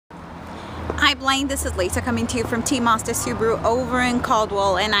Hi Blaine, this is Lisa coming to you from T Mazda Subaru over in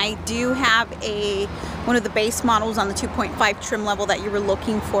Caldwell, and I do have one of the base models on the 2.5 trim level that you were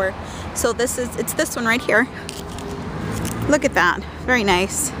looking for. So it's this one right here. Look at that, very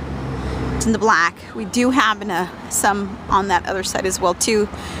nice. It's in the black. We do have some on that other side as well too.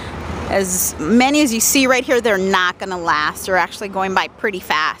 As many as you see right here, they're not gonna last. They're actually going by pretty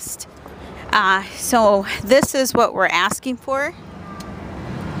fast. So this is what we're asking for.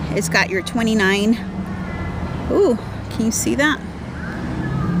 It's got your 29. Ooh, can you see that?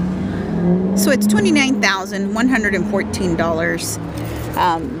 So it's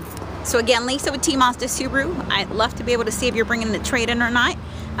 $29,114. So again, Lisa with T Mazda Subaru. I'd love to be able to see if you're bringing the trade-in or not.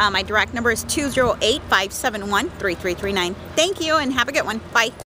 My direct number is 208-571-3339. Thank you and have a good one. Bye.